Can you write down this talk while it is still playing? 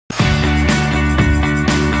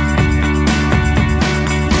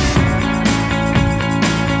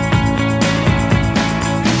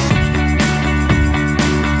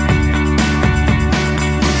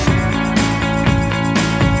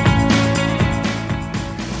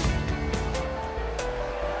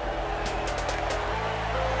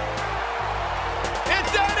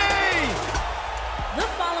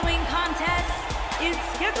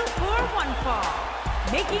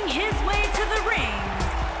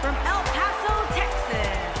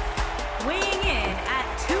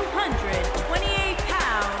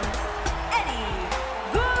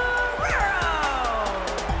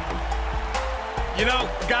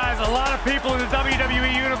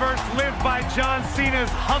universe lived by John Cena's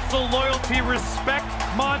hustle, loyalty, respect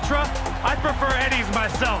mantra, I prefer Eddie's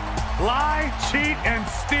myself. Lie, cheat, and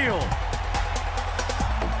steal.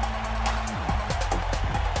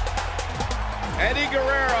 Eddie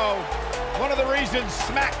Guerrero, one of the reasons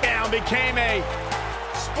SmackDown became a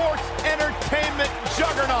sports entertainment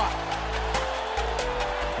juggernaut.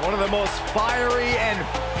 One of the most fiery and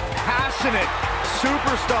passionate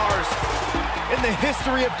superstars in the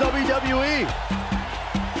history of WWE.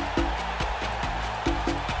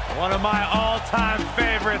 One of my all-time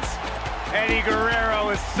favorites, Eddie Guerrero,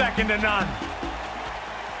 is second to none.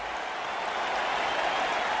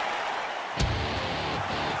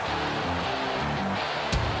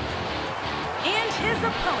 And his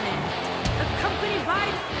opponent, accompanied by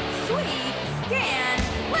Sweet Stan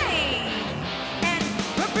Lane. And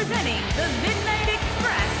representing the Midnight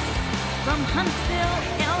Express from Huntsville,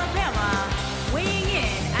 Alabama, weighing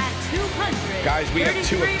in at 200. Guys, we have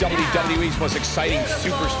two of WWE's most exciting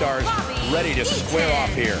superstars ready to square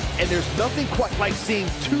off here. And there's nothing quite like seeing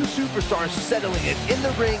two superstars settling it in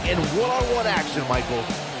the ring in one-on-one action, Michael.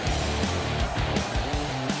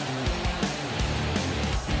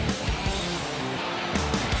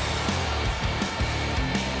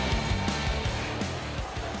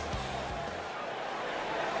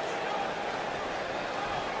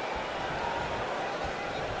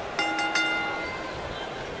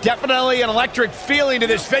 Definitely an electric feeling to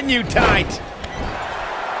this venue tonight.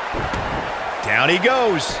 Down he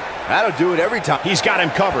goes. That'll do it every time. He's got him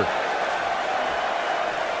covered.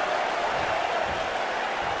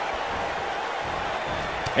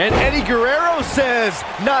 And Eddie Guerrero says,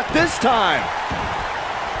 not this time.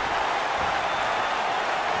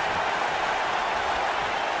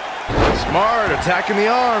 Smart, attacking the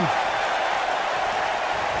arm.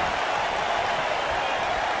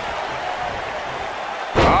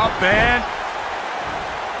 Up and...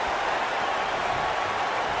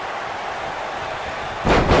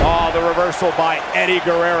 Oh, the reversal by Eddie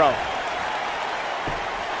Guerrero.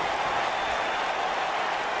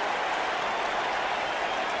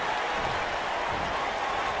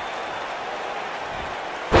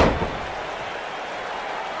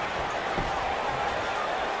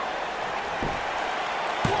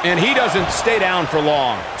 And he doesn't stay down for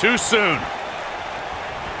long. Too soon.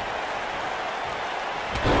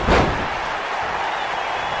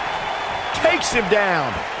 Takes him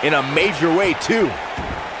down in a major way, too.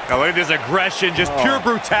 Oh, look at this aggression, just pure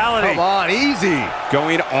brutality. Come on, easy.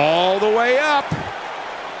 Going all the way up.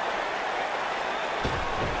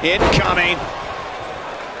 Incoming.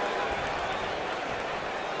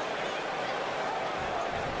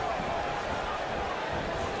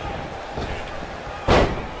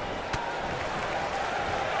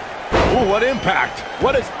 Ooh, what impact.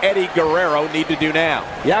 What does Eddie Guerrero need to do now?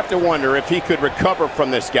 You have to wonder if he could recover from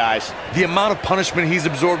this, guys. The amount of punishment he's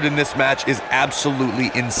absorbed in this match is absolutely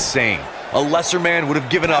insane. A lesser man would have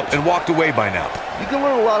given up and walked away by now. You can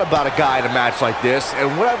learn a lot about a guy in a match like this,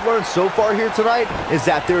 and what I've learned so far here tonight is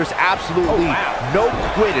that there is absolutely no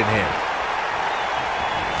quit in him.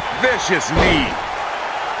 Vicious knee.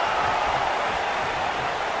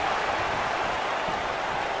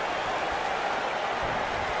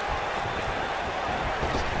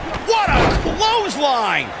 What a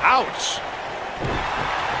clothesline! Ouch!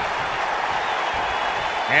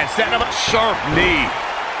 And setting him a sharp knee.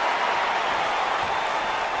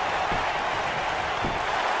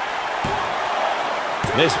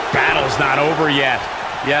 This battle's not over yet.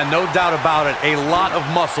 Yeah, no doubt about it. A lot of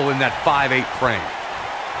muscle in that 5'8" frame.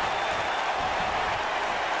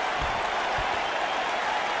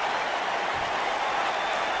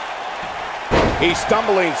 He's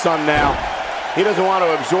stumbling some now. He doesn't want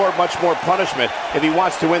to absorb much more punishment if he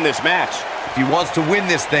wants to win this match. If he wants to win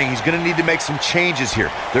this thing, he's going to need to make some changes here.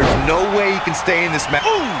 There's no way he can stay in this match.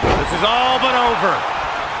 This is all but over.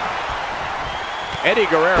 Eddie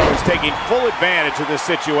Guerrero is taking full advantage of this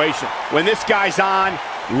situation. When this guy's on,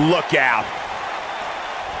 look out.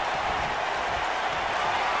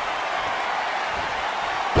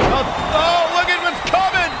 Oh, look at what's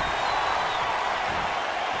coming!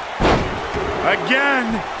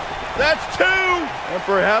 Again. That's two! And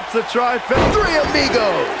perhaps a trifecta. Three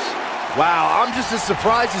amigos! Wow, I'm just as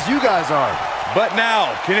surprised as you guys are. But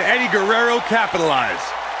now, can Eddie Guerrero capitalize?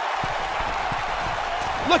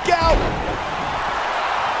 Look out!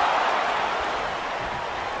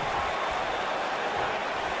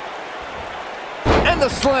 And the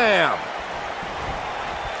slam!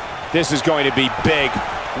 This is going to be big,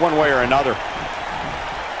 one way or another.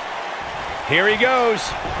 Here he goes.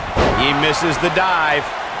 He misses the dive.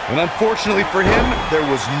 And unfortunately for him, there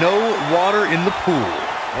was no water in the pool.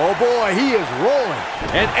 Oh boy, he is rolling.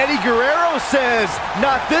 And Eddie Guerrero says,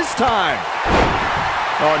 not this time.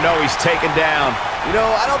 Oh no, he's taken down. You know,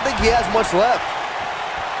 I don't think he has much left.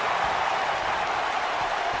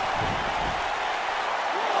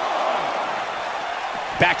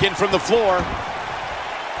 Back in from the floor.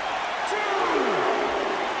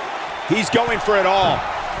 He's going for it all.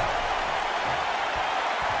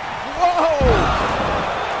 Whoa!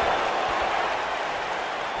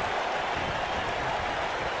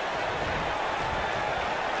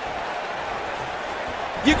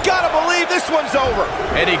 You gotta believe this one's over.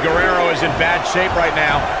 Eddie Guerrero is in bad shape right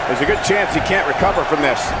now. There's a good chance he can't recover from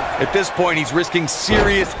this. At this point, he's risking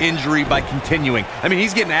serious injury by continuing. I mean,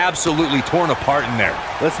 he's getting absolutely torn apart in there.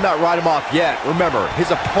 Let's not write him off yet. Remember,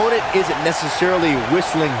 his opponent isn't necessarily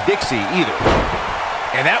whistling Dixie either.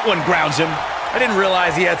 And that one grounds him. I didn't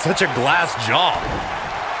realize he had such a glass jaw.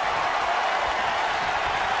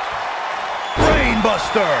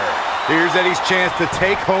 Brainbuster. Here's Eddie's chance to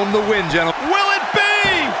take home the win, gentlemen. Will it be?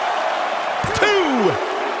 2,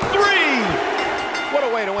 3. What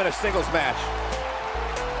a way to win a singles match.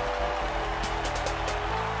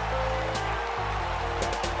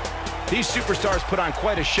 These superstars put on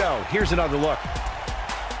quite a show. Here's another look.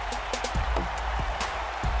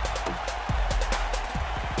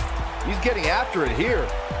 He's getting after it here.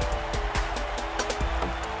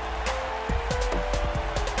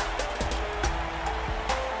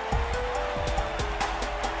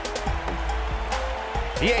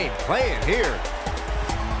 He ain't playing here.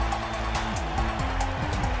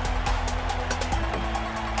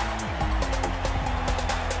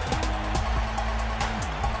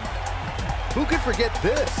 Who could forget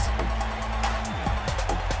this?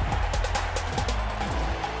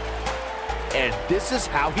 And this is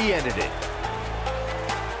how he ended it.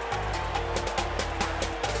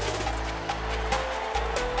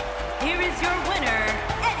 Here is your winner,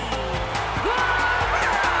 Eddie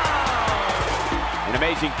Guerrero. An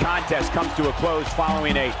amazing contest comes to a close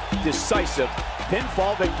following a decisive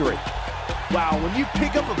pinfall victory. Wow, when you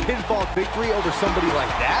pick up a pinfall victory over somebody like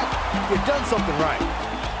that, you've done something right.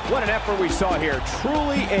 What an effort we saw here.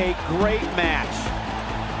 Truly a great match.